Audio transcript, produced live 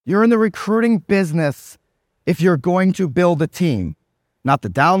You're in the recruiting business if you're going to build a team. Not the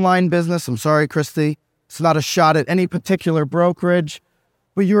downline business. I'm sorry, Christy. It's not a shot at any particular brokerage,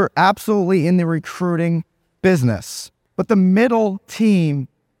 but you're absolutely in the recruiting business. But the middle team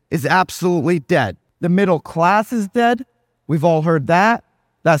is absolutely dead. The middle class is dead. We've all heard that.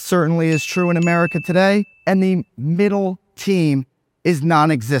 That certainly is true in America today. And the middle team is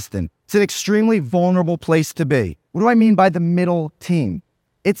non-existent. It's an extremely vulnerable place to be. What do I mean by the middle team?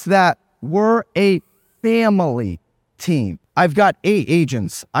 It's that we're a family team. I've got 8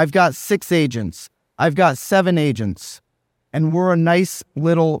 agents. I've got 6 agents. I've got 7 agents. And we're a nice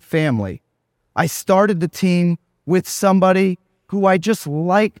little family. I started the team with somebody who I just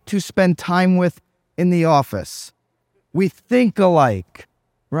like to spend time with in the office. We think alike,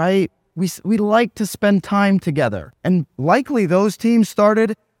 right? We like to spend time together. And likely those teams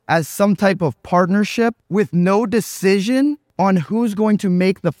started as some type of partnership with no decision on who's going to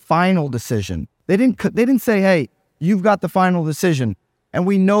make the final decision. They didn't say, hey, you've got the final decision. And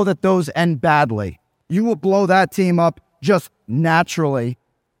we know that those end badly. You will blow that team up just naturally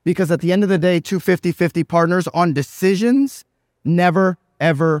because at the end of the day, 2 50-50 partners on decisions never,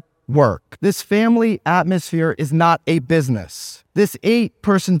 ever work. This family atmosphere is not a business. This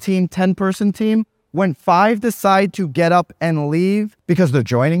 8-person team, 10-person team, when 5 decide to get up and leave because they're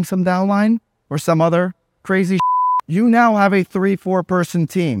joining some downline or some other crazy you now have a 3-4-person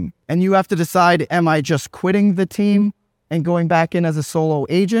team and you have to decide, am I just quitting the team and going back in as a solo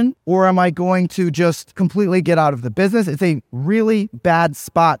agent, or am I going to just completely get out of the business? It's a really bad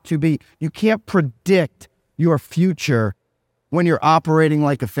spot to be. You can't predict your future when you're operating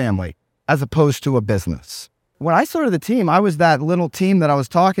like a family as opposed to a business. When I started the team, I was that little team that I was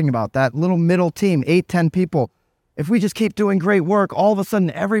talking about, that little middle team, 8, 10 people. If we just keep doing great work, all of a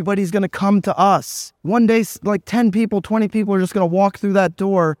sudden everybody's going to come to us. One day, like 10 people, 20 people are just going to walk through that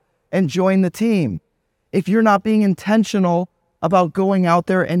door and join the team. If you're not being intentional about going out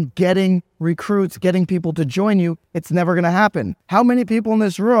there and getting recruits, getting people to join you, it's never going to happen. How many people in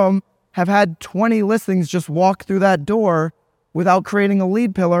this room have had 20 listings just walk through that door without creating a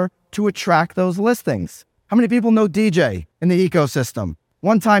lead pillar to attract those listings? How many people know DJ in the ecosystem?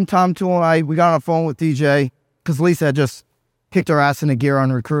 One time, Tom Toole and I, we got on the phone with DJ because Lisa had just kicked our ass into gear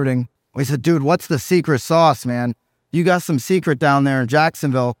on recruiting. We said, dude, what's the secret sauce, man? You got some secret down there in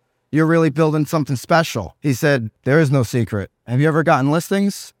Jacksonville. You're really building something special. He said, there is no secret. Have you ever gotten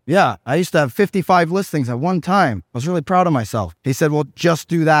listings? Yeah, I used to have 55 listings at one time. I was really proud of myself. He said, well, just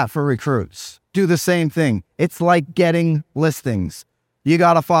do that for recruits. Do the same thing. It's like getting listings. You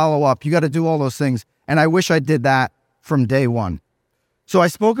got to follow up. You got to do all those things. And I wish I did that from day one. So I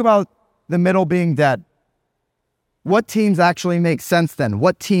spoke about the middle being dead. What teams actually make sense then?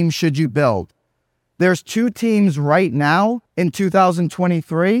 What team should you build? There's 2 teams right now in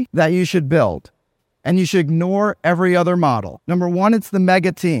 2023 that you should build. And you should ignore every other model. Number 1, it's the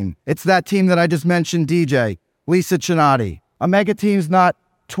mega team. It's that team that I just mentioned, DJ, Lisa Chinati. A mega team's not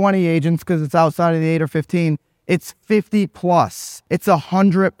 20 agents because it's outside of the 8 or 15. It's 50 plus. It's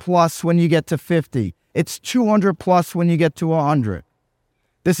 100 plus when you get to 50. It's 200 plus when you get to 100.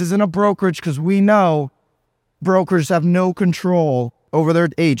 This isn't a brokerage because we know brokers have no control over their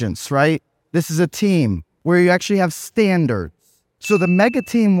agents, right? This is a team where you actually have standards. So the mega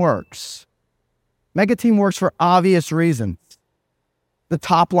team works. Mega team works for obvious reasons. The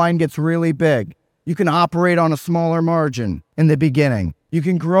top line gets really big. You can operate on a smaller margin in the beginning. You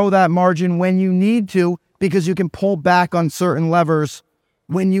can grow that margin when you need to because you can pull back on certain levers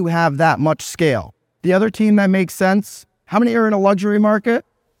when you have that much scale. The other team that makes sense, how many are in a luxury market?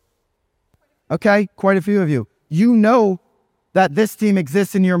 Okay, quite a few of you. You know that this team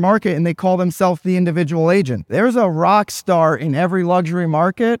exists in your market and they call themselves the individual agent. There's a rock star in every luxury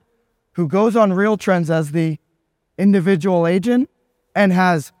market who goes on Real Trends as the individual agent and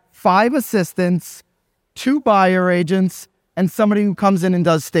has 5 assistants, 2 buyer agents, and somebody who comes in and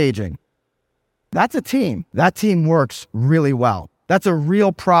does staging. That's a team. That team works really well. That's a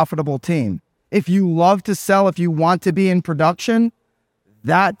real profitable team. If you love to sell, if you want to be in production,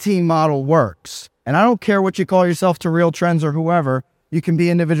 that team model works. And I don't care what you call yourself to Real Trends or whoever. You can be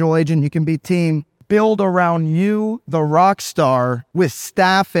individual agent, you can be team. Build around you, the rock star, with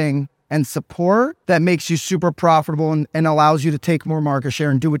staffing and support that makes you super profitable and allows you to take more market share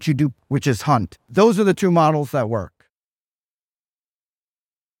and do what you do, which is hunt. Those are the 2 models that work.